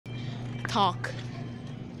talk.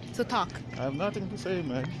 So talk. I have nothing to say,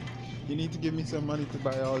 man. You need to give me some money to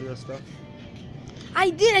buy all your stuff. I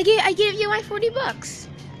did. I gave you my $40.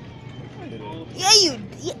 Yeah, you.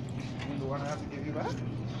 Yeah. I'm the one I have to give you back?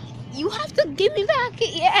 You have to give me back.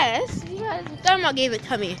 Yes. Grandma gave it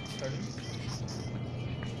to me.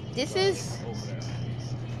 This is.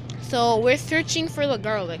 So we're searching for the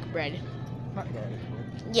garlic bread. Not garlic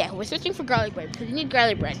bread. Yeah, we're searching for garlic bread because we need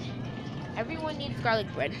garlic bread. Everyone needs garlic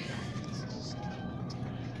bread.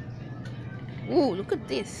 Ooh, look at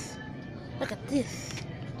this. Look at this.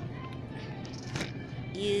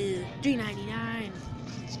 Ew, $3.99.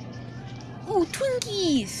 Ooh,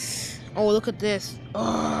 Twinkies. Oh, look at this.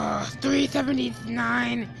 Oh,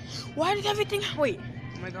 $3.79. Why did everything... Wait.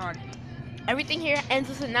 Oh, my God. Everything here ends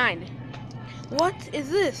with a 9. What is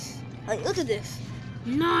this? Like, look at this.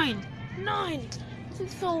 9. This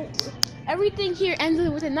is so... Everything here ends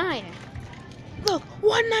with a 9. Look,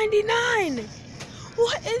 $1.99.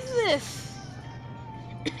 What is this?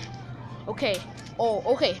 Okay. Oh,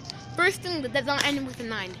 okay. First thing that does not end with a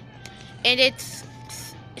 9. And it's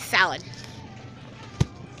salad.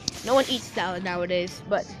 No one eats salad nowadays,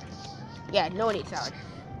 but yeah, no one eats salad.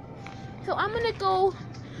 So I'm gonna go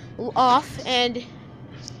off and...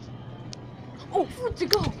 Oh, fruit to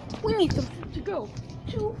go. We need some fruit to go.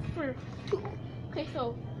 2 for 2. Okay,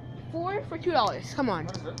 so 4 for $2. Come on.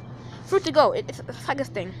 Fruit to go. It's like this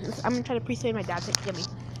thing. I'm gonna try to persuade my dad to give me.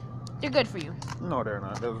 They're good for you. No, they're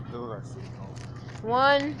not. Those are sweet.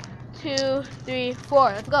 1, 2, 3,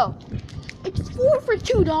 4. Let's go. It's 4 for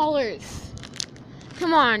 $2.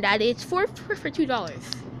 Come on, Daddy. It's 4 for $2.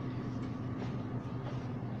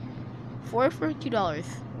 4 for $2.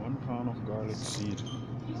 1 pound of garlic seed.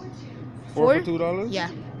 4 for $2? Yeah.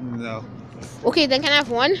 No. Okay, then can I have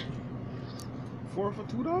 1? 4 for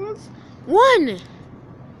 $2? 1.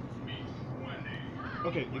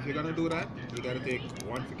 Okay, if you're gonna do that, you gotta take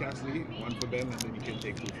 1 for Cassidy, 1 for Ben, and then you can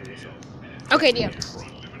take 2 for yourself. Okay, deal.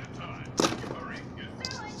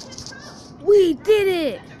 We did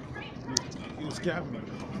it. You scammed me.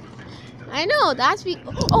 I know. That's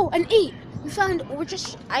oh, an 8. We found.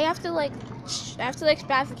 I have to like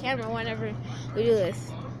pass the camera whenever we do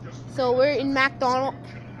this. So we're in McDonald's.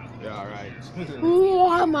 Yeah, alright.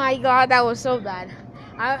 Oh my God, that was so bad.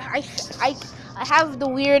 I have the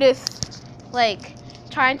weirdest, like,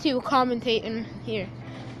 trying to commentate in here.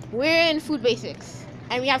 We're in Food Basics,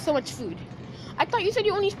 and we have so much food. I thought you said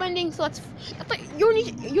you're only spending, I thought you're only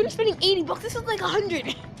spending $80. This is like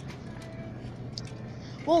 100.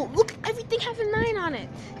 Well, look, everything has a 9 on it.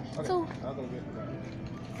 Okay, So I'll go get that.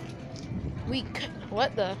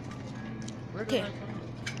 what the? Okay. Okay,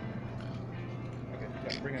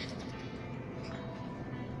 yeah, bring it.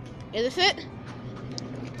 Is this it?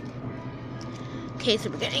 Okay, so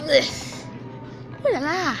we're getting this. Ooh la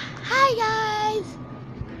la. Hi guys.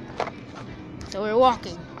 So we're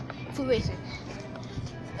walking. Food Basics.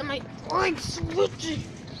 And my legs switching.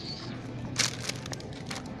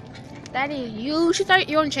 Daddy, you should start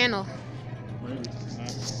your own channel.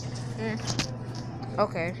 Maybe.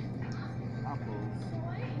 Okay. Apples.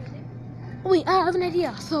 Wait, I have an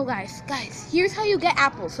idea. So guys, here's how you get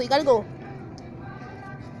apples. So you gotta go.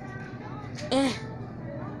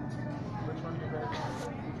 Which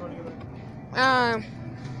one you like?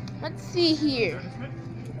 Let's see here.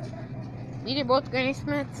 These are both Granny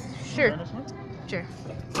Smiths. Sure. Granny Smith? Sure.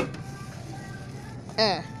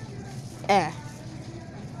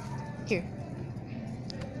 Here.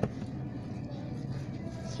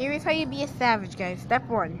 Here is how you be a savage, guys. Step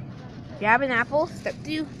 1. Grab an apple. Step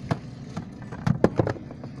 2.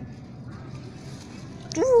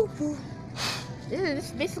 This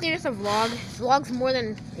is basically just a vlog. This vlog's more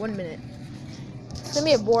than 1 minute. It's gonna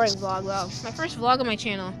be a boring vlog, though. My first vlog on my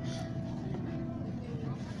channel.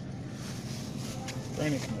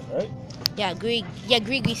 Granny Smith, right? Yeah,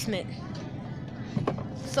 Gregory Smith.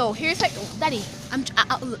 So here's like, Daddy,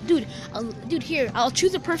 dude, here, I'll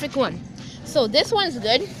choose a perfect one. So this one's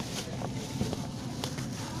good.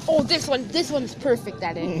 Oh, this one's perfect,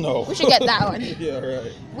 Daddy. No. We should get that one. Yeah,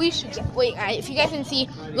 right. We should get, wait, if you guys can see,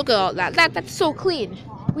 look at all that. That's so clean.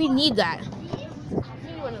 We need that. We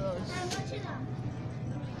need one of those.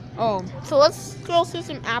 Oh, so let's scroll through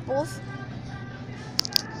some apples.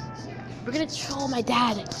 We're gonna troll my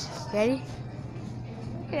dad. Ready?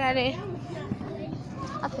 Okay, Daddy.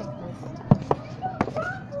 I'll take this.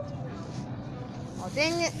 Oh,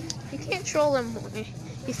 dang it. You can't troll him.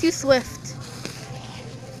 He's too swift.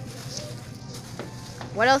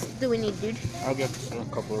 What else do we need, dude? I'll get a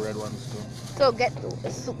couple of red ones too. So get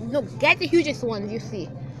the hugest ones you see.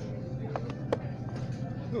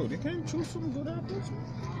 Dude, you can't choose some good apples?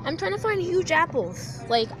 I'm trying to find huge apples.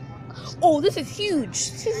 Like Oh, this is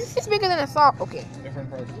huge. This is bigger than I thought. Okay. Different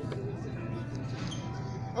price.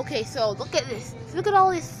 Okay, so look at this. Look at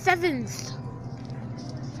all these sevens.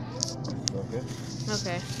 Okay.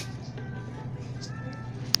 Okay.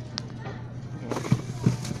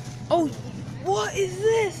 Oh, what is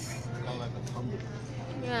this? Kind of like a tumbler.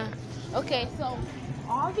 Yeah. Okay, so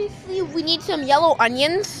obviously we need some yellow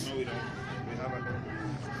onions. No, we don't. We have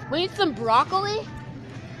a. We need some broccoli.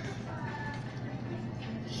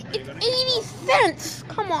 It's 80 cents.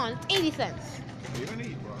 Come on, it's 80 cents. You gonna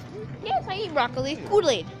eat broccoli? Yes, I eat broccoli.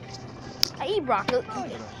 Kool-Aid. I eat broccoli.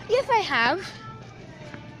 Yes, I have.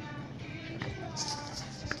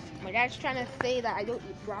 My dad's trying to say that I don't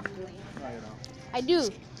eat broccoli. No, you don't. I do.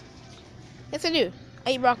 Yes, I do.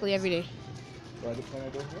 I eat broccoli every day. Can I do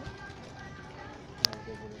here?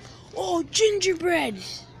 Oh, gingerbread.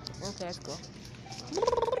 Okay, let's go.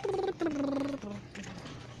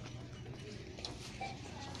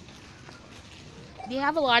 Do you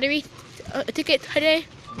have a lottery ticket today?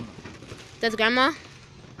 Does Grandma?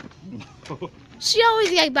 She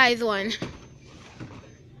always buys one.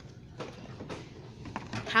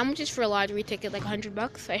 How much is for a lottery ticket? Like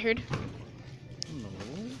 $100, I heard. No,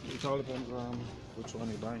 it all depends on which one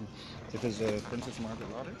you're buying. If it's the Princess Margaret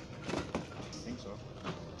lottery, I think so.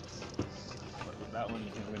 But with that one,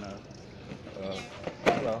 you can win a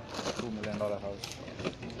 $2 million house.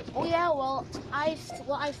 Oh yeah, well I've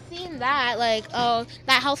seen that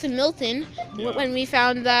that house in Milton when we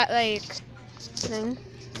found that thing.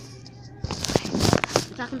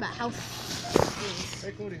 We're talking about house things.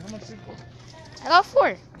 Hey Cody, how much did you for? I got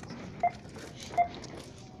 4.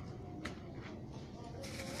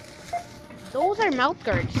 Those are mouth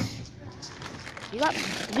guards.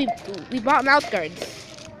 We bought mouth guards.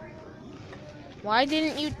 Why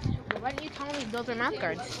didn't you tell me those are mouth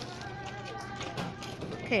guards?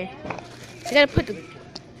 Okay. You gotta put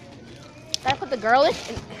the garlic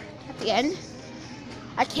at the end.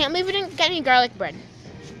 I can't believe we didn't get any garlic bread.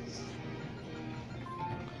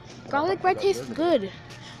 Garlic bread tastes good.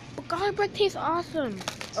 But garlic bread tastes awesome.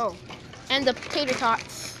 Oh, and the tater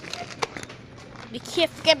tots. We can't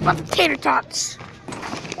forget about the tater tots.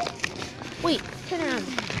 Wait, turn around.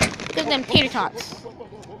 Look at them tater tots.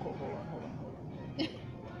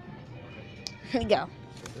 Here we go.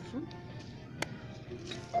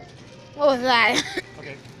 What was that?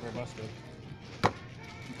 Okay, we're busted.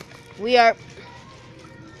 We are.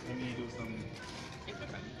 Let me do some.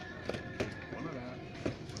 One of that.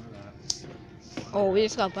 Oh, we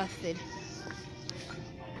just got busted.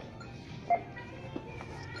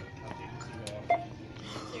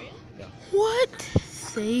 What?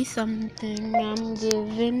 Say something. I'm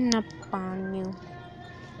giving up on you.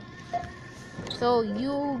 So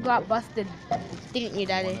you got busted, didn't you,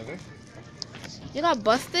 Daddy? You got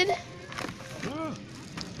busted? Yeah.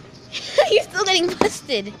 You're still getting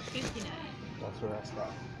busted. That's where I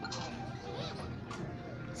stopped.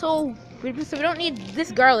 So we don't need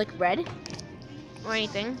this garlic bread or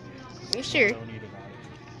anything. Are you sure? We don't need it.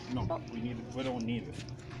 No, we don't need it.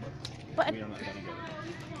 But We are not gonna get it.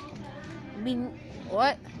 I mean,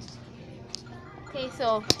 what? Okay,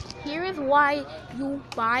 so here is why you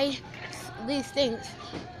buy these things.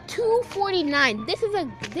 $2.49. This is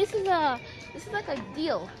like a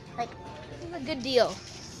deal. Like, this is a good deal.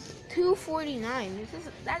 $2.49.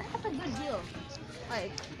 That's a good deal.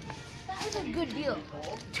 Like, that is a good deal.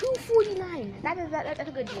 $2.49. That's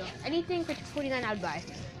a good deal. Anything for $2.49 I would buy.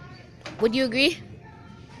 Would you agree?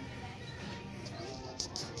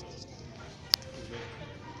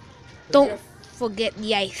 Don't forget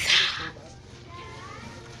the ice.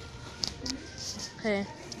 Okay.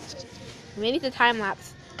 We need to time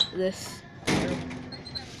lapse this.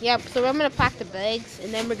 Yep, so I'm gonna pack the bags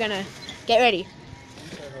and then we're gonna get ready.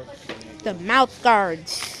 The mouth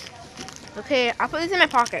guards. Okay, I'll put this in my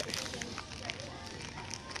pocket.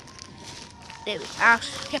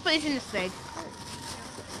 Can't put this in this bag.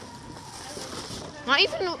 Not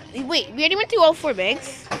even. Wait, we already went through all 4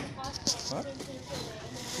 bags. What?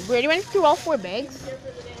 We already went through all 4 bags.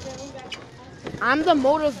 I'm the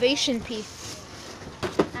motivation piece.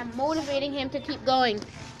 I'm motivating him to keep going.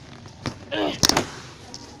 Ugh.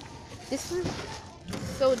 This is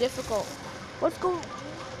so difficult. Let's go.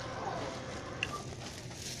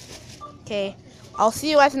 Okay, I'll see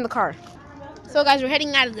you guys in the car. So guys, we're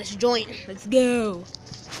heading out of this joint. Let's go.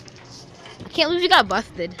 I can't believe she got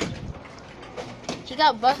busted. She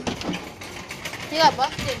got busted.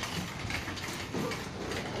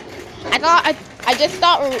 I just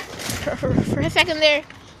thought for a second there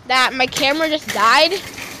that my camera just died.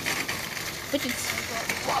 Which is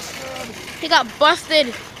he got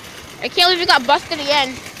busted. I can't believe he got busted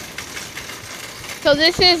again. So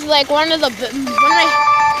this is like one of the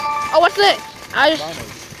oh, what's it?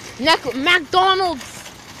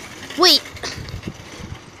 McDonald's. Wait.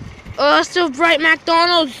 Oh, it's so bright.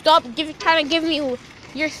 McDonald's. Stop trying to give me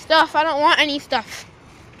your stuff. I don't want any stuff.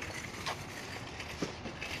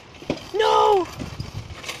 No.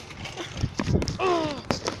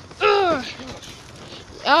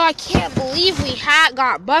 Oh, I can't believe we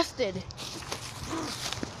got busted. This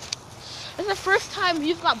is the first time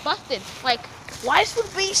you've got busted. Like, why is Food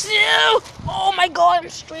Basics? Oh my god, I'm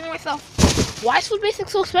straining myself. Why is Food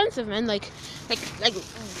Basics so expensive, man? Like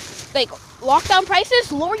lockdown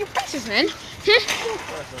prices? Lower your prices, man.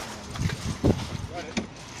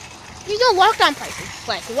 You know lockdown prices.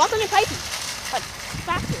 Like, lock on your prices. Like,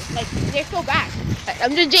 faster. Like, they're so bad. Like,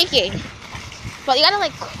 I'm just joking. But you gotta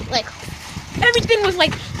like everything was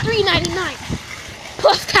like $3.99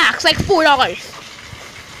 plus tax, like $4.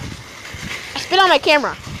 I spit on my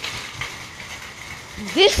camera.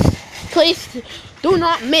 This place, do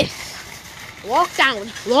not miss.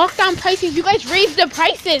 Lockdown prices. You guys raised the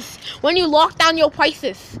prices when you locked down your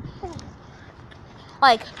prices.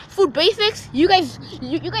 Like Food Basics, you guys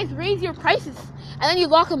raise your prices and then you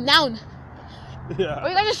lock them down. Yeah. Or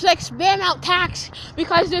you guys just like spam out tax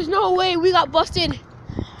because there's no way we got busted.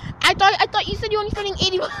 I thought you said you only spending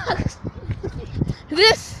 $80.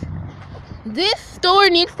 This store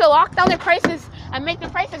needs to lock down their prices and make the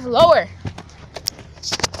prices lower.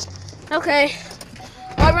 Okay.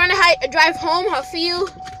 Well, we're gonna drive home. I'll see you.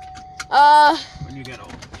 When you get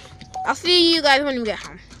home. I'll see you guys when we get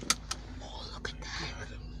home. Oh, look at that!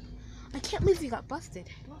 I can't believe we got busted.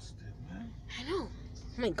 Busted, man. I know.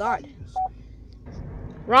 Oh my god.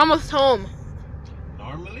 We're almost home.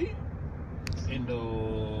 Normally, in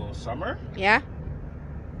the summer, Yeah.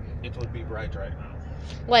 it would be bright right now.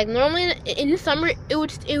 Like normally in the summer, it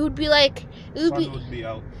would be like Sun would be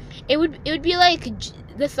out. It would be like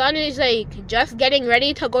the sun is like just getting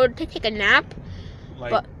ready to go to take a nap.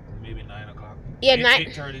 Like but, maybe 9 o'clock. Yeah,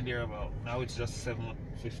 8:30 there about. Now it's just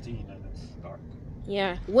 7:15 and it's dark.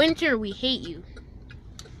 Yeah, winter, we hate you.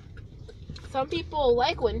 Some people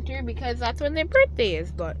like winter because that's when their birthday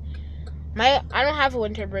is, but I don't have a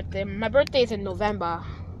winter birthday. My birthday is in November.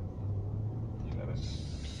 You got a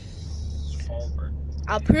fall birthday.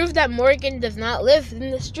 I'll prove that Morgan does not live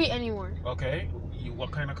in the street anymore. Okay.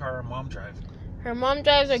 What kind of car her mom drives? Her mom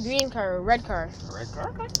drives a green car, a red car. A red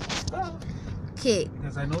car? Okay.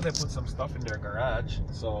 Because I know they put some stuff in their garage,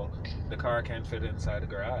 so the car can't fit inside the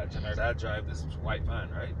garage. And her dad drives this white van,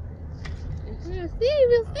 right? We'll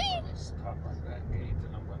see. Stop at that gate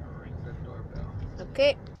and I'm gonna ring the doorbell.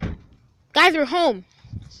 Okay. Guys, we're home.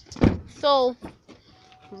 So,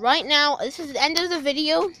 right now, this is the end of the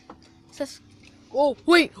video. It says, oh,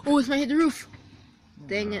 wait. Oh, it's might hit the roof.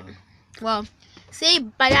 Dang it. Well, say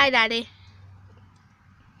bye-bye, Daddy.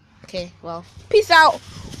 Okay, well, peace out.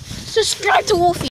 Subscribe to Wolfie.